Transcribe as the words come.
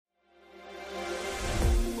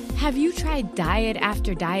Have you tried diet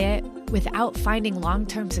after diet without finding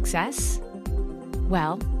long-term success?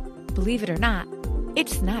 Well, believe it or not,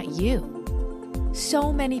 it's not you.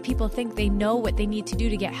 So many people think they know what they need to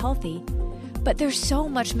do to get healthy, but there's so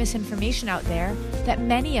much misinformation out there that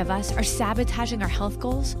many of us are sabotaging our health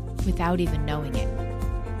goals without even knowing it.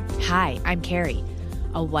 Hi, I'm Carrie,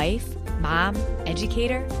 a wife, mom,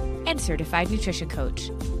 educator, and certified nutrition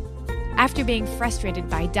coach. After being frustrated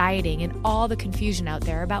by dieting and all the confusion out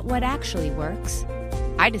there about what actually works,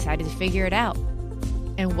 I decided to figure it out.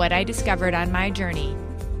 And what I discovered on my journey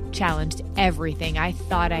challenged everything I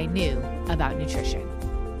thought I knew about nutrition.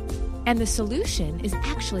 And the solution is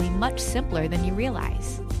actually much simpler than you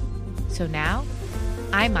realize. So now,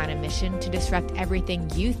 I'm on a mission to disrupt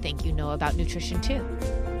everything you think you know about nutrition too.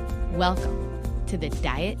 Welcome to the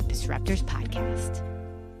Diet Disruptors Podcast.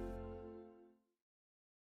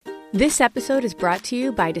 This episode is brought to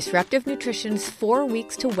you by Disruptive Nutrition's 4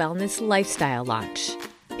 Weeks to Wellness lifestyle launch.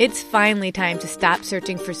 It's finally time to stop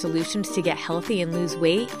searching for solutions to get healthy and lose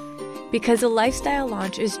weight, because a lifestyle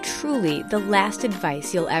launch is truly the last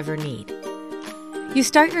advice you'll ever need. You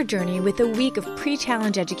start your journey with a week of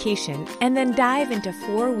pre-challenge education and then dive into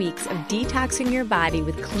 4 weeks of detoxing your body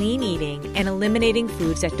with clean eating and eliminating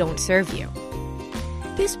foods that don't serve you.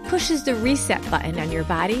 This pushes the reset button on your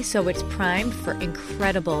body so it's primed for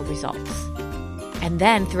incredible results. And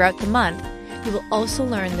then throughout the month, you will also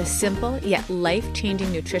learn the simple yet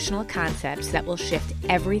life-changing nutritional concepts that will shift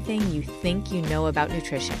everything you think you know about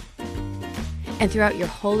nutrition. And throughout your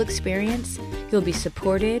whole experience, you'll be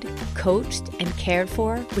supported, coached, and cared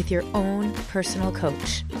for with your own personal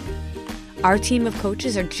coach. Our team of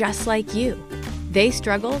coaches are just like you. They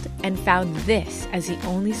struggled and found this as the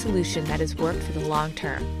only solution that has worked for the long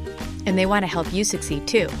term. And they want to help you succeed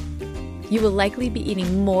too. You will likely be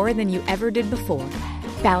eating more than you ever did before,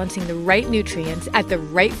 balancing the right nutrients at the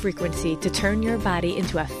right frequency to turn your body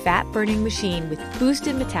into a fat-burning machine with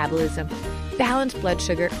boosted metabolism, balanced blood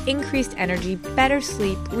sugar, increased energy, better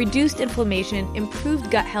sleep, reduced inflammation,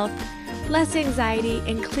 improved gut health, less anxiety,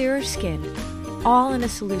 and clearer skin, all in a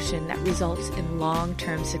solution that results in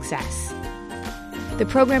long-term success. The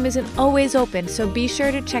program isn't always open, so be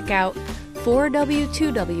sure to check out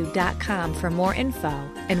 4w2w.com for more info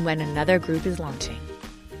and when another group is launching.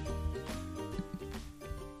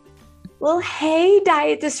 Well, hey,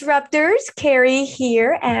 Diet Disruptors, Carrie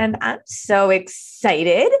here, and I'm so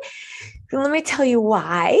excited. Let me tell you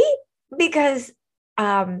why. Because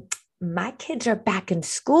my kids are back in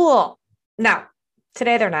school. Now,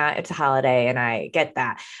 today they're not. It's a holiday, and I get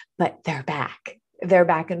that. But they're back. They're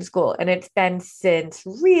back in school. And it's been since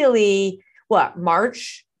really,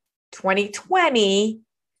 March 2020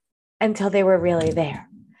 until they were really there.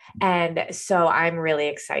 And so I'm really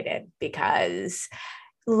excited because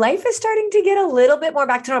life is starting to get a little bit more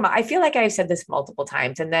back to normal. I feel like I've said this multiple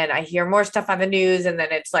times, and then I hear more stuff on the news, and then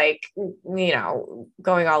it's like,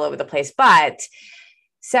 going all over the place. But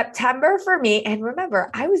September for me, and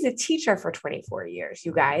remember, I was a teacher for 24 years,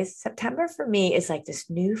 you guys. September for me is like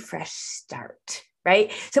this new, fresh start,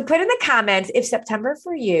 right? So put in the comments if September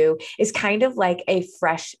for you is kind of like a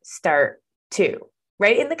fresh start too,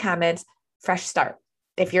 right? In the comments, fresh start.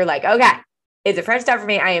 If you're like, okay, it's a fresh start for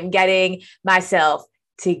me, I am getting myself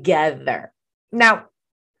together. Now,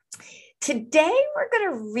 today we're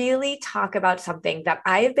going to really talk about something that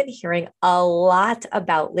I have been hearing a lot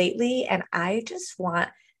about lately, and I just want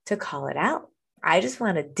to call it out. I just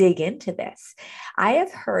want to dig into this. I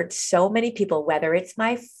have heard so many people, whether it's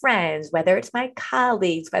my friends, whether it's my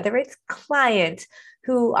colleagues, whether it's clients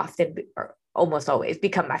who often or almost always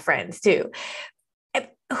become my friends too.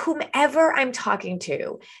 Whomever I'm talking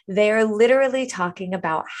to, they're literally talking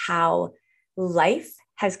about how life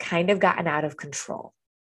has kind of gotten out of control.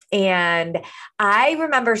 And I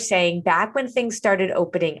remember saying back when things started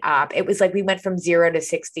opening up, it was like we went from 0 to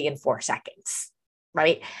 60 in 4 seconds,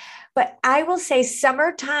 right? But I will say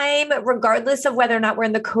summertime, regardless of whether or not we're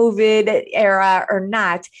in the COVID era or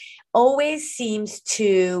not, always seems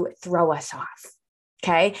to throw us off.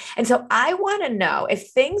 Okay. And so I want to know if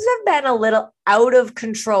things have been a little out of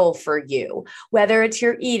control for you, whether it's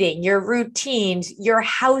your eating, your routines, your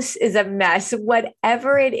house is a mess,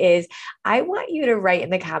 whatever it is, I want you to write in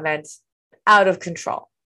the comments, out of control.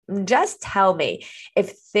 Just tell me if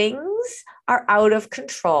things are out of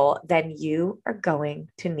control, then you are going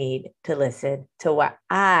to need to listen to what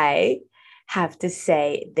I have to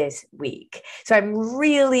say this week. So I'm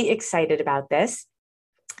really excited about this.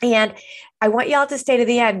 And I want y'all to stay to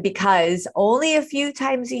the end because only a few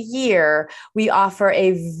times a year, we offer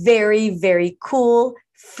a very, very cool,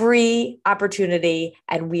 free opportunity,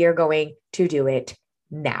 and we are going to do it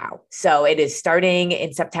now. So it is starting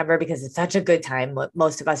in September because it's such a good time.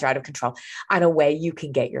 Most of us are out of control, on a way you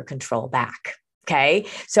can get your control back. Okay.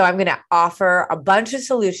 So I'm going to offer a bunch of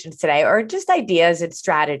solutions today, or just ideas and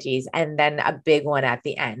strategies, and then a big one at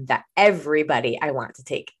the end that everybody I want to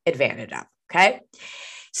take advantage of. Okay.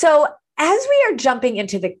 So as we are jumping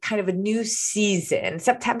into the kind of a new season,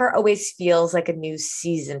 September always feels like a new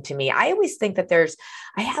season to me. I always think that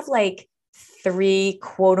I have like 3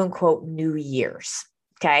 quote unquote new years.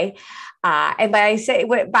 Okay. And by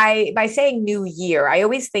saying new year, I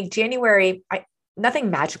always think January,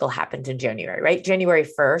 nothing magical happens in January, right? January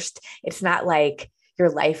 1st, it's not like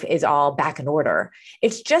your life is all back in order.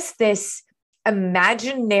 It's just this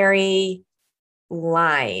imaginary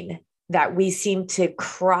line that we seem to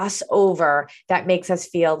cross over that makes us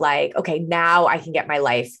feel like, okay, now I can get my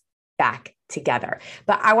life back together.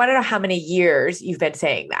 But I want to know how many years you've been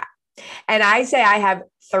saying that. And I say I have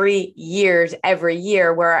 3 years every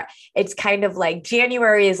year where it's kind of like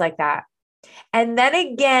January is like that. And then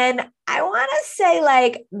again, I want to say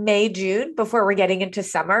like May, June, before we're getting into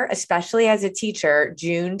summer, especially as a teacher,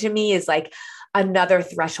 June to me is like another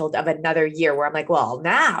threshold of another year where I'm like, well,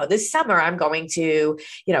 now this summer I'm going to,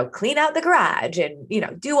 clean out the garage and,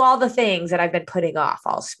 do all the things that I've been putting off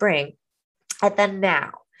all spring. And then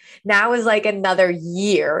now is like another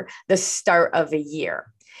year, the start of a year.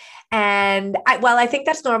 And while I think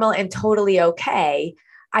that's normal and totally okay,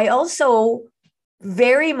 I also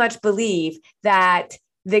very much believe that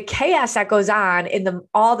the chaos that goes on in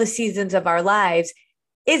all the seasons of our lives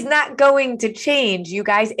is not going to change, you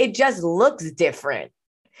guys. It just looks different.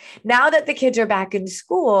 Now that the kids are back in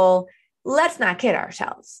school, let's not kid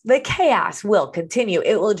ourselves. The chaos will continue.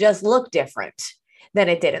 It will just look different than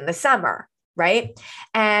it did in the summer. Right.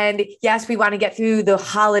 And yes, we want to get through the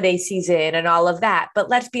holiday season and all of that. But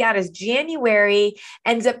let's be honest, January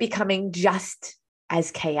ends up becoming just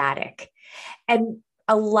as chaotic. And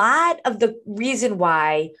a lot of the reason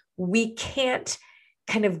why we can't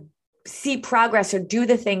kind of see progress or do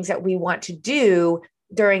the things that we want to do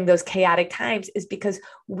during those chaotic times is because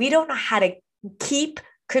we don't know how to keep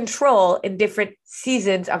control in different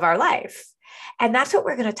seasons of our life. And that's what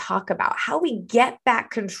we're going to talk about, how we get back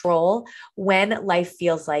control when life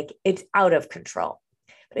feels like it's out of control.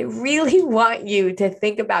 But I really want you to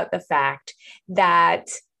think about the fact that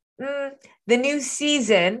the new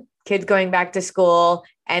season, kids going back to school,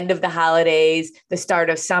 end of the holidays, the start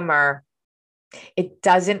of summer, it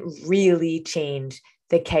doesn't really change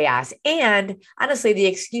the chaos. And honestly, the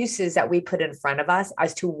excuses that we put in front of us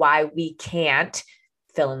as to why we can't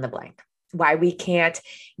fill in the blank, why we can't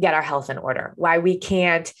get our health in order, why we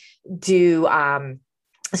can't do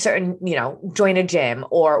certain, join a gym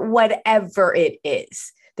or whatever it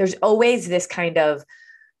is. There's always this kind of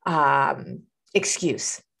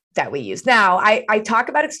excuse that we use. Now, I talk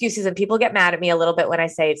about excuses and people get mad at me a little bit when I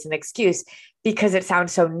say it's an excuse because it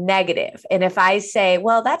sounds so negative. And if I say,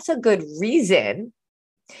 well, that's a good reason,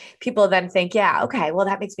 people then think, yeah, okay, well,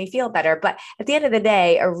 that makes me feel better. But at the end of the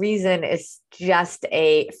day, a reason is just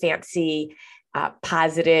a fancy,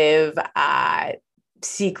 positive,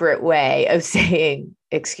 secret way of saying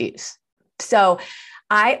excuse. So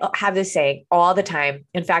I have this saying all the time.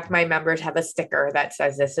 In fact, my members have a sticker that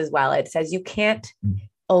says this as well. It says, you can't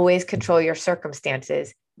always control your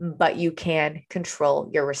circumstances, but you can control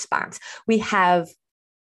your response. We have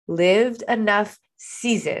lived enough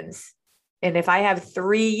seasons. And if I have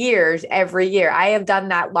 3 years every year, I have done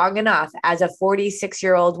that long enough as a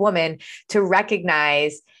 46-year-old woman to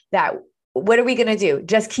recognize that what are we going to do?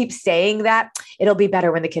 Just keep saying that it'll be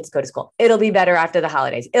better when the kids go to school. It'll be better after the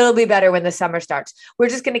holidays. It'll be better when the summer starts. We're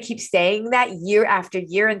just going to keep saying that year after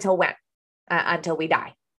year until when? Until we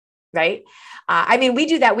die. Right? We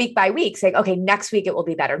do that week by week, saying, okay, next week it will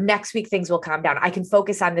be better. Next week, things will calm down. I can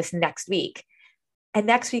focus on this next week. And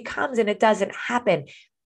next week comes and it doesn't happen.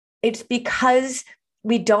 It's because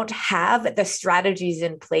we don't have the strategies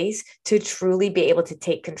in place to truly be able to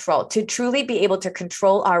take control, to truly be able to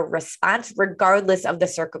control our response, regardless of the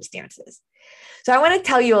circumstances. So I want to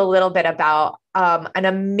tell you a little bit about an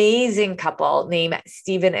amazing couple named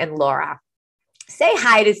Stephen and Laura. Say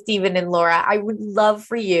hi to Stephen and Laura. I would love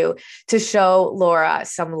for you to show Laura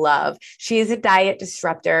some love. She is a diet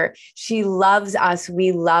disruptor. She loves us.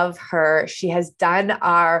 We love her. She has done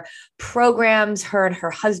our programs, her and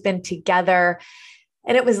her husband together.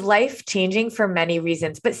 And it was life-changing for many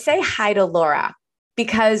reasons. But say hi to Laura,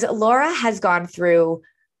 because Laura has gone through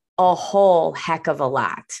a whole heck of a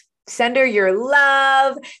lot. Send her your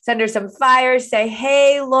love. Send her some fire. Say,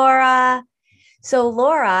 hey, Laura. So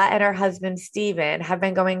Laura and her husband, Stephen, have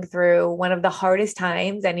been going through one of the hardest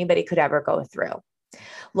times anybody could ever go through.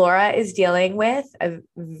 Laura is dealing with a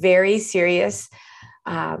very serious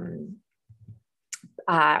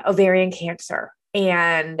ovarian cancer.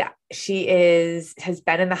 And she has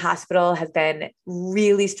been in the hospital, has been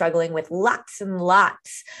really struggling with lots and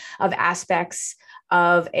lots of aspects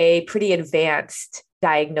of a pretty advanced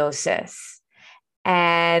diagnosis.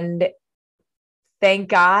 And thank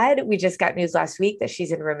God, we just got news last week that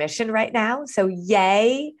she's in remission right now. So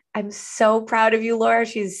yay. I'm so proud of you, Laura.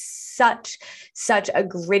 She's such a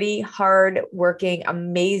gritty, hard-working,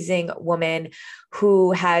 amazing woman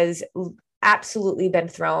who has absolutely been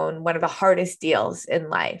thrown one of the hardest deals in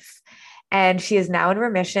life. And she is now in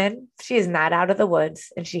remission. She is not out of the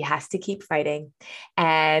woods, and she has to keep fighting.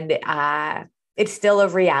 And it's still a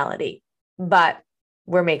reality, but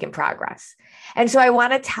we're making progress. And so I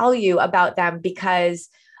want to tell you about them because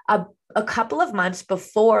a couple of months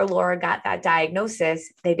before Laura got that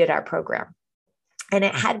diagnosis, they did our program. And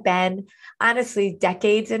it had been, honestly,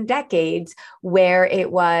 decades and decades where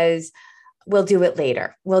it was, we'll do it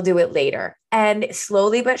later. We'll do it later. And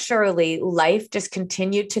slowly but surely, life just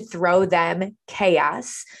continued to throw them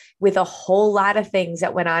chaos with a whole lot of things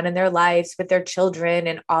that went on in their lives with their children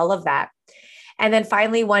and all of that. And then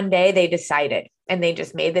finally, one day they decided, and they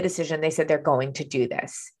just made the decision. They said they're going to do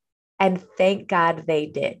this. And thank God they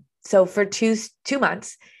did. So for two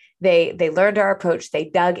months, they learned our approach. They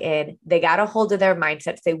dug in. They got a hold of their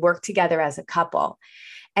mindsets. They worked together as a couple.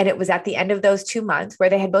 And it was at the end of those 2 months where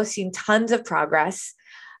they had both seen tons of progress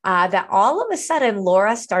that all of a sudden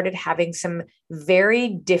Laura started having some very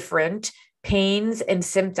different pains and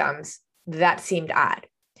symptoms that seemed odd.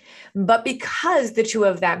 But because the two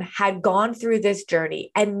of them had gone through this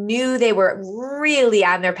journey and knew they were really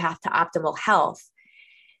on their path to optimal health,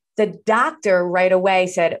 the doctor right away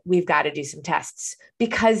said, we've got to do some tests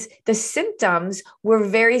because the symptoms were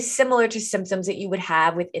very similar to symptoms that you would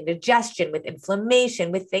have with indigestion, with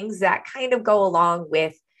inflammation, with things that kind of go along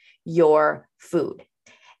with your food.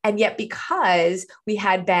 And yet, because we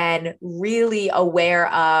had been really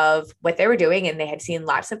aware of what they were doing and they had seen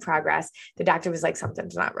lots of progress, the doctor was like,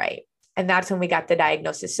 something's not right. And that's when we got the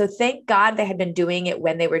diagnosis. So thank God they had been doing it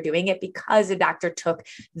when they were doing it because the doctor took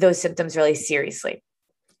those symptoms really seriously.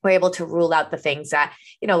 We're able to rule out the things that,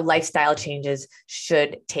 lifestyle changes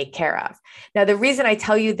should take care of. Now, the reason I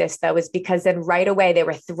tell you this, though, is because then right away they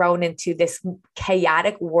were thrown into this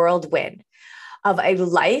chaotic whirlwind of a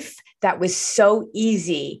life that was so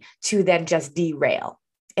easy to then just derail.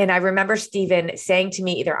 And I remember Stephen saying to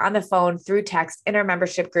me either on the phone, through text, in our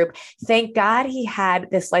membership group, thank God he had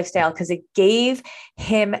this lifestyle because it gave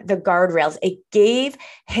him the guardrails. It gave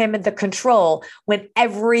him the control when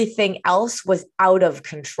everything else was out of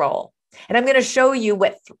control. And I'm going to show you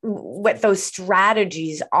what those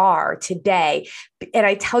strategies are today. And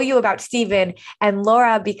I tell you about Stephen and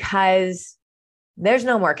Laura because there's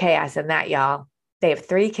no more chaos than that, y'all. They have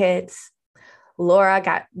 3 kids. Laura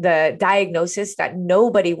got the diagnosis that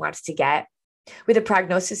nobody wants to get with a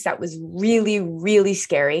prognosis that was really, really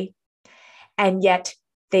scary. And yet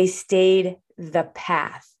they stayed the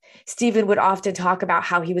path. Stephen would often talk about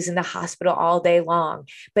how he was in the hospital all day long,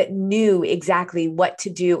 but knew exactly what to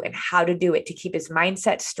do and how to do it to keep his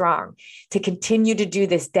mindset strong, to continue to do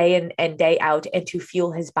this day in and day out and to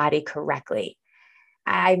fuel his body correctly.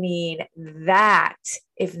 I mean, that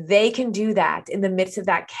if they can do that in the midst of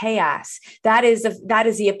that chaos, that is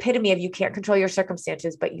the epitome of you can't control your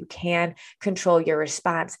circumstances, but you can control your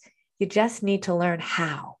response. You just need to learn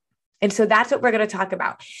how. And so that's what we're going to talk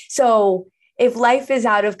about. So if life is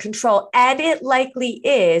out of control, and it likely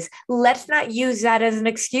is, let's not use that as an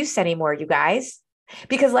excuse anymore, you guys.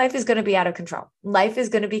 Because life is going to be out of control. Life is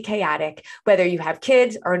going to be chaotic, whether you have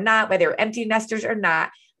kids or not, whether you're empty nesters or not.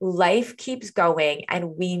 Life keeps going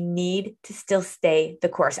and we need to still stay the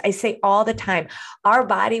course. I say all the time, our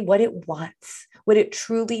body, what it wants, what it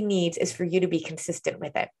truly needs is for you to be consistent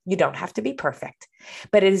with it. You don't have to be perfect,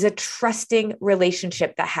 but it is a trusting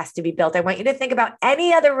relationship that has to be built. I want you to think about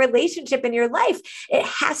any other relationship in your life. It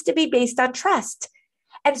has to be based on trust.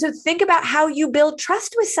 And so think about how you build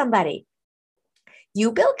trust with somebody.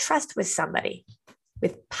 You build trust with somebody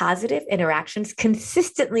with positive interactions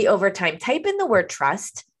consistently over time. Type in the word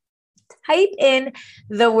trust. Type in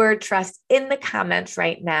the word trust in the comments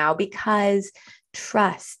right now, because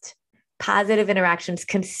trust, positive interactions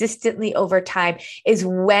consistently over time is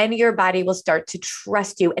when your body will start to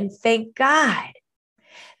trust you. And thank God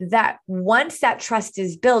that once that trust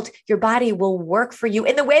is built, your body will work for you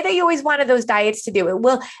in the way that you always wanted those diets to do. It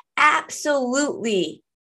will absolutely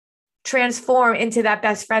transform into that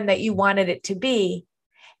best friend that you wanted it to be.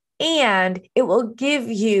 And it will give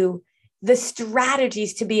you the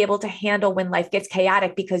strategies to be able to handle when life gets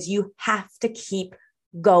chaotic, because you have to keep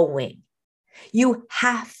going. You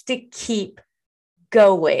have to keep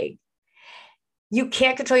going. You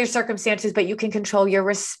can't control your circumstances, but you can control your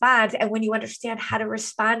response. And when you understand how to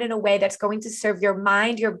respond in a way that's going to serve your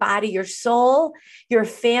mind, your body, your soul, your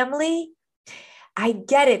family, I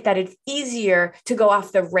get it that it's easier to go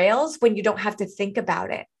off the rails when you don't have to think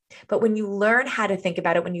about it. But when you learn how to think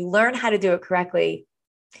about it, when you learn how to do it correctly,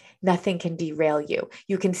 nothing can derail you.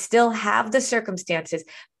 You can still have the circumstances,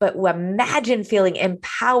 but imagine feeling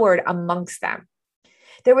empowered amongst them.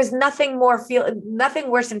 There was nothing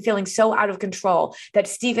worse than feeling so out of control that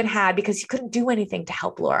Stephen had because he couldn't do anything to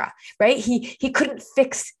help Laura, right? He couldn't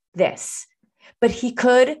fix this, but he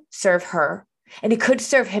could serve her and he could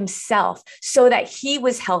serve himself so that he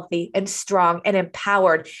was healthy and strong and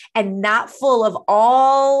empowered and not full of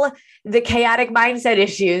all the chaotic mindset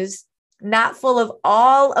issues, not full of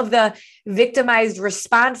all of the victimized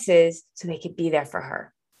responses, so they could be there for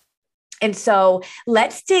her. And so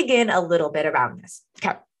let's dig in a little bit around this.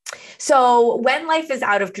 Okay. So when life is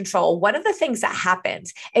out of control, one of the things that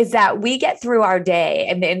happens is that we get through our day,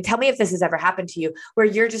 and tell me if this has ever happened to you, where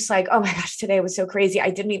you're just like, oh my gosh, today was so crazy.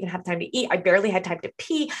 I didn't even have time to eat. I barely had time to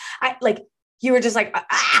pee. You were just like,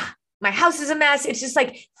 my house is a mess. It's just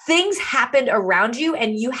like things happened around you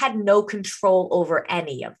and you had no control over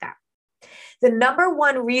any of them. The number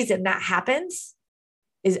one reason that happens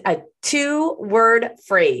is a 2-word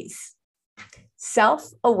phrase: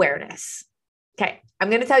 self-awareness. Okay, I'm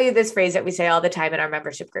going to tell you this phrase that we say all the time in our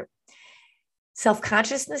membership group.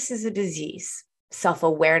 Self-consciousness is a disease.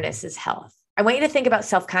 Self-awareness is health. I want you to think about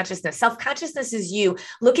self-consciousness. Self-consciousness is you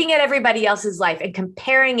looking at everybody else's life and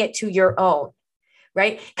comparing it to your own,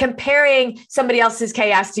 right? Comparing somebody else's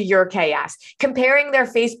chaos to your chaos, comparing their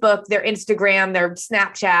Facebook, their Instagram, their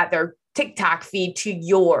Snapchat, their TikTok feed to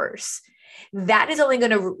yours. That is only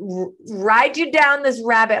going to ride you down this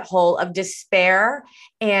rabbit hole of despair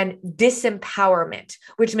and disempowerment,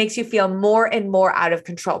 which makes you feel more and more out of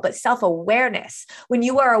control. But self-awareness, when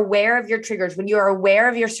you are aware of your triggers, when you are aware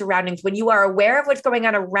of your surroundings, when you are aware of what's going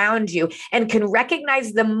on around you and can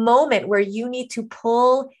recognize the moment where you need to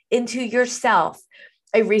pull into yourself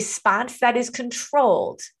a response that is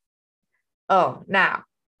controlled. Oh, now,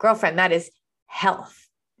 girlfriend, that is health.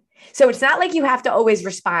 So it's not like you have to always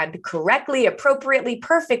respond correctly, appropriately,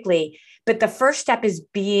 perfectly, but the first step is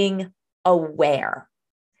being aware.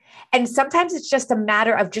 And sometimes it's just a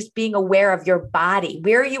matter of just being aware of your body,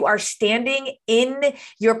 where you are standing in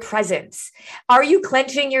your presence. Are you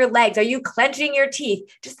clenching your legs? Are you clenching your teeth?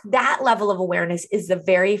 Just that level of awareness is the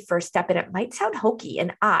very first step. And it might sound hokey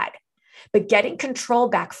and odd, but getting control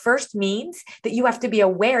back first means that you have to be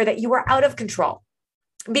aware that you are out of control.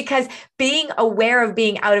 Because being aware of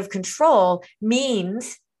being out of control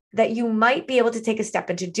means that you might be able to take a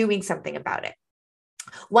step into doing something about it.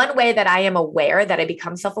 One way that I am aware that I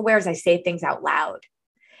become self-aware is I say things out loud.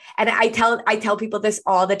 And I tell people this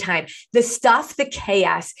all the time. The stuff, the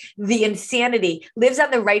chaos, the insanity lives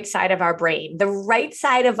on the right side of our brain. The right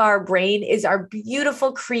side of our brain is our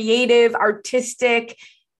beautiful, creative, artistic,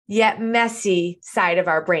 yet messy side of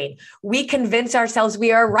our brain. We convince ourselves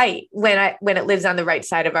we are right when it lives on the right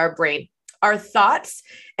side of our brain. Our thoughts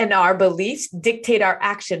and our beliefs dictate our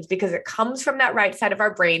actions because it comes from that right side of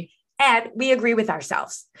our brain, and we agree with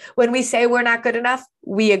ourselves. When we say we're not good enough,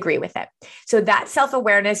 we agree with it. So that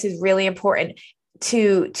self-awareness is really important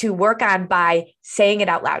to work on by saying it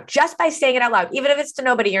out loud, just by saying it out loud, even if it's to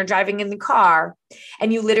nobody. You're driving in the car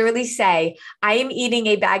and you literally say, I am eating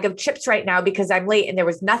a bag of chips right now because I'm late and there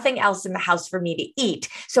was nothing else in the house for me to eat.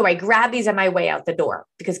 So I grab these on my way out the door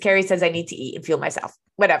because Carrie says I need to eat and fuel myself,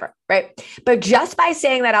 whatever, right? But just by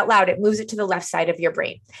saying that out loud, it moves it to the left side of your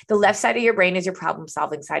brain. The left side of your brain is your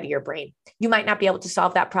problem-solving side of your brain. You might not be able to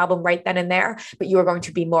solve that problem right then and there, but you are going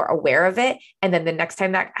to be more aware of it. And then the next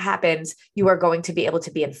time that happens, you are going to be able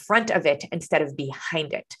to be in front of it instead of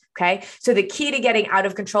behind it. Okay. So the key to getting out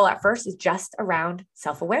of control at first is just around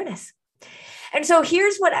self-awareness. And so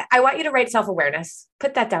here's what I want you to write: self-awareness.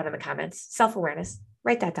 Put that down in the comments. Self-awareness.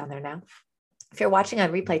 Write that down there now. If you're watching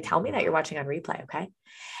on replay, tell me that you're watching on replay. Okay.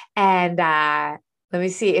 And let me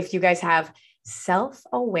see if you guys have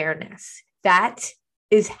self-awareness. That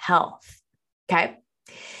is health. Okay.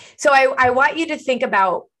 So I want you to think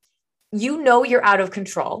about, you're out of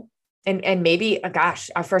control. And maybe, gosh,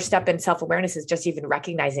 our first step in self-awareness is just even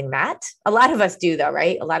recognizing that. A lot of us do though,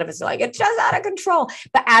 right? A lot of us are like, it's just out of control,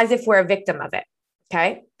 but as if we're a victim of it.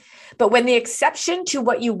 Okay. But when the exception to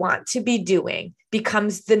what you want to be doing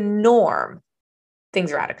becomes the norm,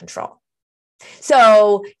 things are out of control.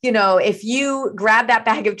 So, if you grab that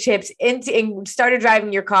bag of chips and started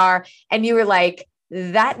driving your car and you were like,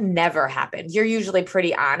 that never happened, you're usually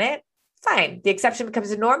pretty on it. fine. The exception becomes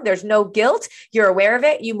the norm. There's no guilt. You're aware of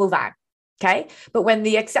it. You move on. Okay. But when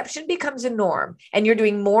the exception becomes a norm and you're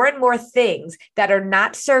doing more and more things that are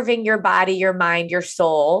not serving your body, your mind, your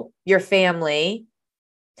soul, your family,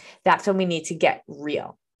 that's when we need to get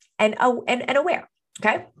real and aware.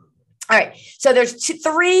 Okay. All right. So there's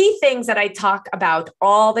three things that I talk about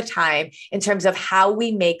all the time in terms of how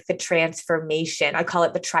we make the transformation. I call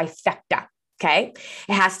it the trifecta. Okay.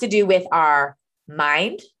 It has to do with our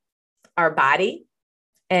mind, our body,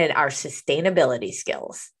 and our sustainability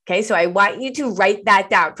skills. Okay. So I want you to write that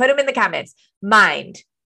down. Put them in the comments. Mind,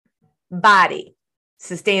 body,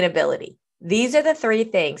 sustainability. These are the three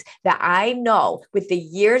things that I know with the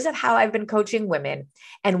years of how I've been coaching women.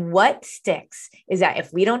 And what sticks is that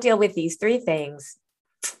if we don't deal with these three things,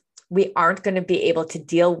 we aren't going to be able to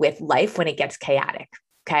deal with life when it gets chaotic.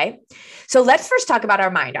 Okay. So let's first talk about our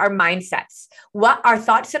mind, our mindsets. What our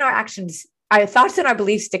thoughts and our actions, our thoughts and our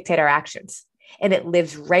beliefs dictate our actions. And it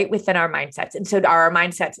lives right within our mindsets. And so are our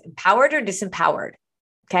mindsets empowered or disempowered?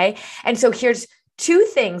 Okay. And so here's two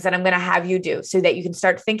things that I'm going to have you do so that you can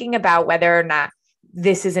start thinking about whether or not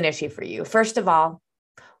this is an issue for you. First of all,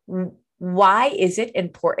 why is it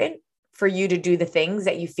important for you to do the things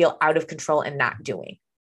that you feel out of control and not doing?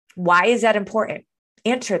 Why is that important?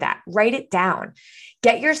 Answer that. Write it down.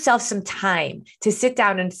 Get yourself some time to sit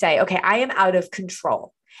down and say, okay, I am out of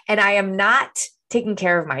control and I am not taking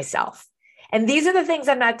care of myself. And these are the things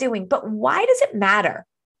I'm not doing, but why does it matter?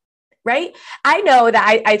 Right? I know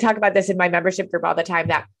that I talk about this in my membership group all the time,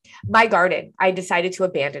 that my garden, I decided to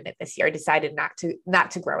abandon it this year. I decided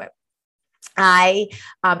not to grow it.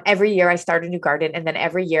 Every year I start a new garden, and then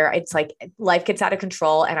every year it's like life gets out of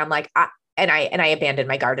control. And I'm like, I abandoned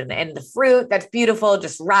my garden, and the fruit that's beautiful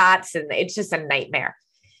just rots, and it's just a nightmare.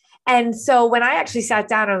 And so when I actually sat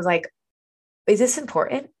down, I was like, is this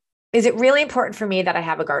important? Is it really important for me that I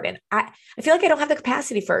have a garden? I feel like I don't have the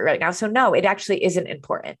capacity for it right now. So no, it actually isn't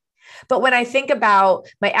important. But when I think about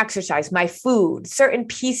my exercise, my food, certain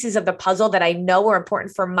pieces of the puzzle that I know are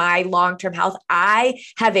important for my long-term health, I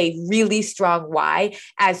have a really strong why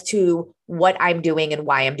as to what I'm doing and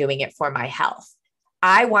why I'm doing it for my health.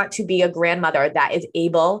 I want to be a grandmother that is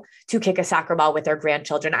able to kick a soccer ball with her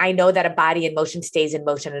grandchildren. I know that a body in motion stays in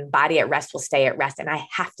motion and body at rest will stay at rest. And I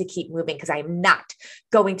have to keep moving because I'm not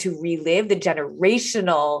going to relive the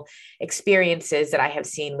generational experiences that I have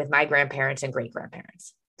seen with my grandparents and great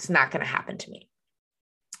grandparents. It's not going to happen to me.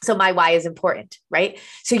 So my why is important, right?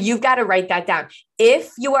 So you've got to write that down.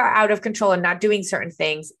 If you are out of control and not doing certain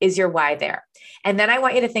things, is your why there? And then I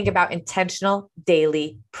want you to think about intentional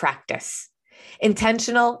daily practice.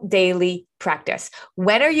 Intentional daily practice.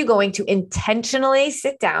 When are you going to intentionally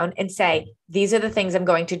sit down and say, these are the things I'm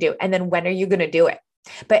going to do? And then when are you going to do it?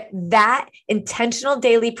 But that intentional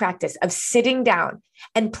daily practice of sitting down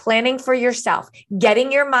and planning for yourself,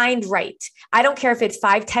 getting your mind right. I don't care if it's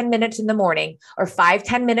 5-10 minutes in the morning or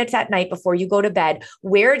 5-10 minutes at night before you go to bed.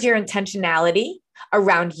 Where's your intentionality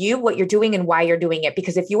around you, what you're doing and why you're doing it?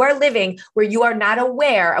 Because if you are living where you are not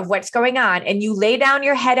aware of what's going on and you lay down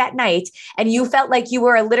your head at night and you felt like you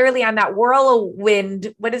were literally on that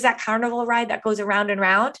whirlwind, what is that carnival ride that goes around and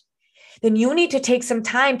around? Then you need to take some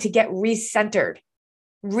time to get recentered.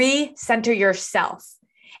 Recenter yourself.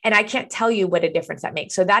 And I can't tell you what a difference that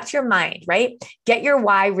makes. So that's your mind, right? Get your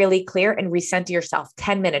why really clear and recenter yourself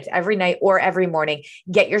 10 minutes every night or every morning.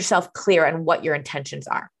 Get yourself clear on what your intentions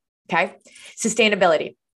are. Okay.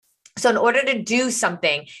 Sustainability. So in order to do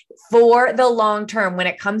something for the long term, when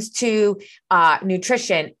it comes to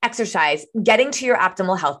nutrition, exercise, getting to your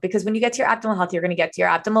optimal health, because when you get to your optimal health, you're going to get to your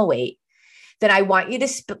optimal weight. Then I want you to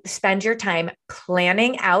spend your time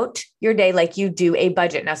planning out your day like you do a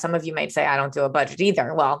budget. Now, some of you might say, I don't do a budget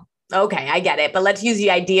either. Well, okay, I get it. But let's use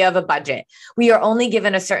the idea of a budget. We are only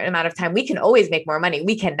given a certain amount of time. We can always make more money.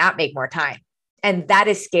 We cannot make more time. And that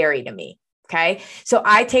is scary to me. Okay. So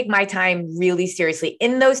I take my time really seriously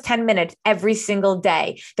in those 10 minutes every single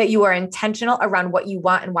day that you are intentional around what you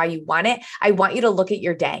want and why you want it. I want you to look at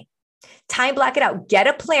your day. Time block it out. Get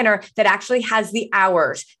a planner that actually has the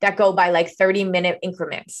hours that go by like 30-minute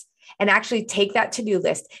increments and actually take that to-do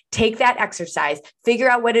list, take that exercise, figure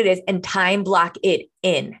out what it is and time block it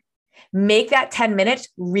in. Make that 10 minutes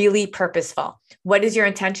really purposeful. What is your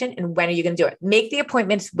intention and when are you going to do it? Make the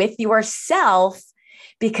appointments with yourself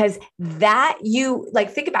because that you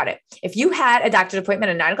like, think about it. If you had a doctor's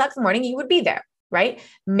appointment at 9 o'clock in the morning, you would be there. Right?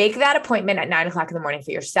 Make that appointment at 9 o'clock in the morning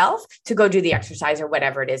for yourself to go do the exercise or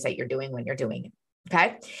whatever it is that you're doing when you're doing it.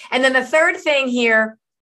 Okay. And then the third thing here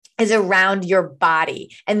is around your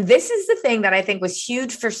body. And this is the thing that I think was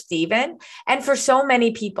huge for Stephen and for so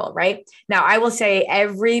many people, right? Now, I will say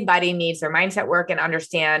everybody needs their mindset work and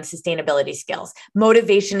understand sustainability skills.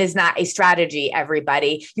 Motivation is not a strategy,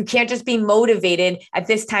 everybody. You can't just be motivated at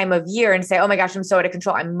this time of year and say, oh my gosh, I'm so out of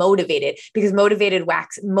control. I'm motivated, because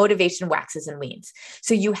motivation waxes and wanes.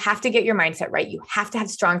 So you have to get your mindset right. You have to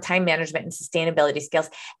have strong time management and sustainability skills,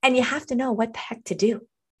 and you have to know what the heck to do.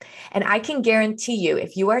 And I can guarantee you,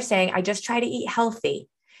 if you are saying, I just try to eat healthy,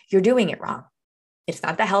 you're doing it wrong. It's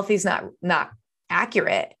not that healthy is not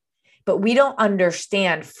accurate, but we don't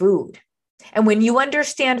understand food. And when you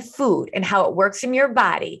understand food and how it works in your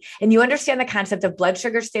body, and you understand the concept of blood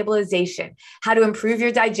sugar stabilization, how to improve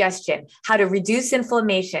your digestion, how to reduce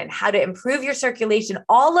inflammation, how to improve your circulation,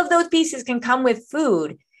 all of those pieces can come with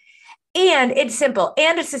food. And it's simple,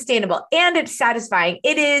 and it's sustainable, and it's satisfying.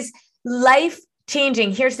 It is life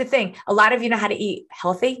changing. Here's the thing. A lot of you know how to eat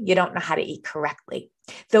healthy. You don't know how to eat correctly.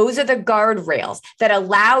 Those are the guardrails that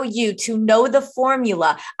allow you to know the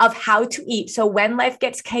formula of how to eat. So when life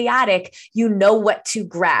gets chaotic, you know what to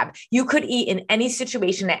grab. You could eat in any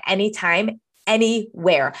situation at any time,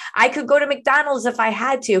 anywhere. I could go to McDonald's if I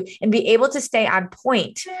had to and be able to stay on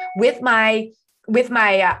point with my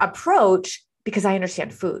approach, because I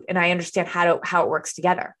understand food and I understand how it works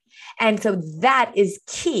together. And so that is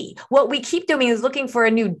key. What we keep doing is looking for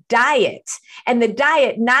a new diet. And the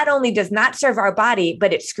diet not only does not serve our body,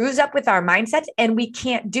 but it screws up with our mindsets, and we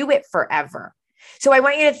can't do it forever. So I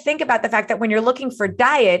want you to think about the fact that when you're looking for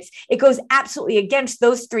diets, it goes absolutely against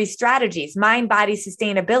those three strategies: mind, body,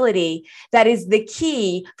 sustainability. That is the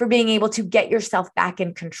key for being able to get yourself back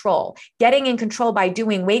in control. Getting in control by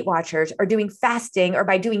doing Weight Watchers or doing fasting or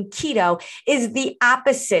by doing keto is the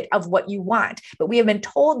opposite of what you want. But we have been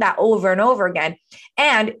told that over and over again.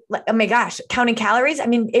 And oh my gosh, counting calories. I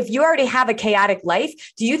mean, if you already have a chaotic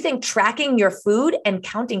life, do you think tracking your food and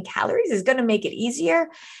counting calories is going to make it easier?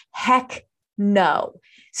 Heck no.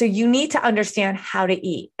 So you need to understand how to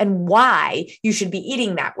eat and why you should be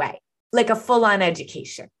eating that way, like a full-on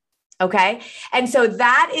education. Okay. And so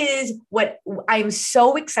that is what I'm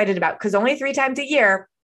so excited about, because only 3 times a year.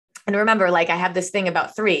 And remember, like I have this thing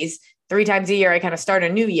about 3s. 3 times a year, I kind of start a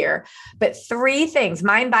new year, but 3 things: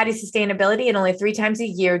 mind, body, sustainability. And only 3 times a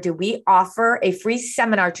year do we offer a free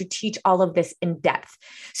seminar to teach all of this in depth.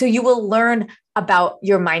 So you will learn about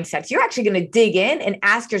your mindsets. You're actually going to dig in and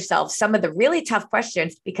ask yourself some of the really tough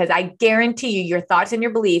questions, because I guarantee you your thoughts and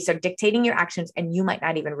your beliefs are dictating your actions, and you might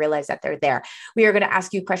not even realize that they're there. We are going to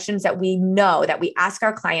ask you questions that we know, that we ask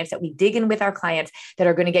our clients, that we dig in with our clients, that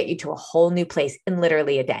are going to get you to a whole new place in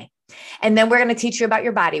literally a day. And then we're going to teach you about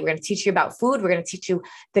your body. We're going to teach you about food. We're going to teach you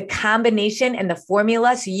the combination and the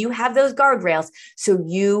formula, so you have those guardrails so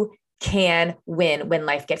you can win when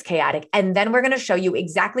life gets chaotic. And then we're going to show you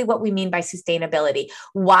exactly what we mean by sustainability,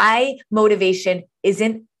 why motivation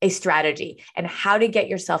isn't a strategy, and how to get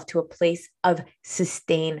yourself to a place of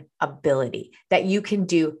sustainability that you can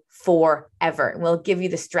do forever. And we'll give you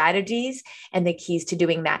the strategies and the keys to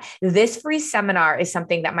doing that. This free seminar is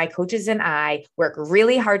something that my coaches and I work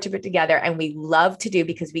really hard to put together, and we love to do,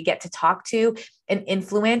 because we get to talk to and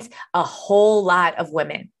influence a whole lot of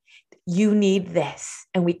women. You need this,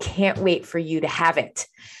 and we can't wait for you to have it.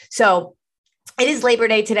 So it is Labor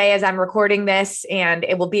Day today as I'm recording this, and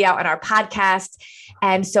it will be out on our podcast.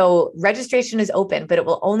 And so registration is open, but it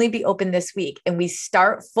will only be open this week. And we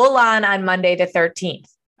start full on Monday, the 13th.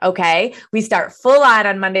 Okay. We start full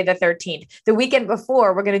on Monday, the 13th. The weekend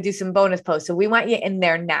before, we're going to do some bonus posts. So we want you in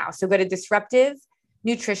there now. So go to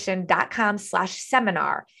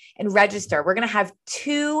disruptivenutrition.com/seminar and register. We're going to have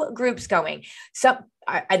 2 groups going. So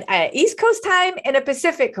an East Coast time and a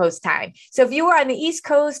Pacific Coast time. So if you are on the East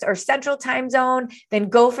Coast or Central time zone, then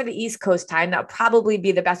go for the East Coast time. That'll probably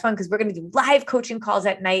be the best one, because we're going to do live coaching calls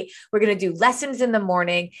at night. We're going to do lessons in the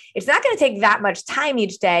morning. It's not going to take that much time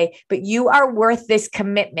each day, but you are worth this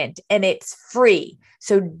commitment, and it's free.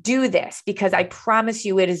 So do this, because I promise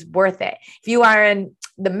you it is worth it. If you are in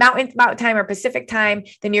the mountain time or Pacific time,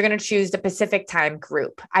 then you're going to choose the Pacific time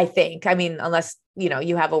group, I think. I mean, unless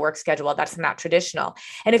you have a work schedule that's not traditional.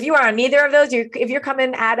 And if you are on neither of those, if you're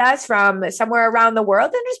coming at us from somewhere around the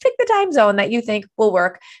world, then just pick the time zone that you think will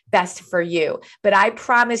work best for you. But I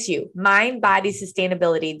promise you, mind, body,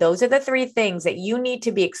 sustainability, those are the 3 things that you need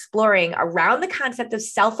to be exploring around the concept of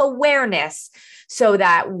self-awareness, so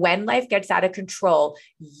that when life gets out of control,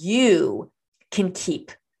 you can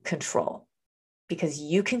keep control, because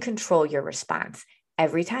you can control your response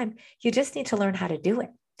every time. You just need to learn how to do it.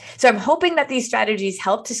 So I'm hoping that these strategies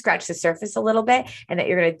help to scratch the surface a little bit, and that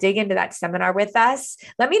you're going to dig into that seminar with us.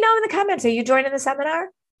 Let me know in the comments. Are you joining the seminar?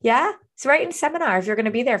 Yeah. So write in seminar if you're going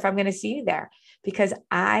to be there, if I'm going to see you there, because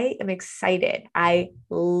I am excited. I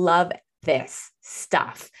love this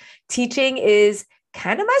stuff. Teaching is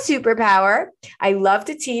kind of my superpower. I love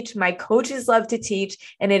to teach. My coaches love to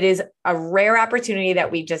teach. And it is a rare opportunity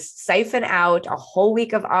that we just siphon out a whole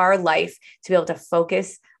week of our life to be able to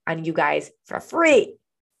focus on you guys for free.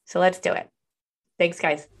 So let's do it. Thanks,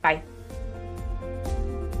 guys. Bye.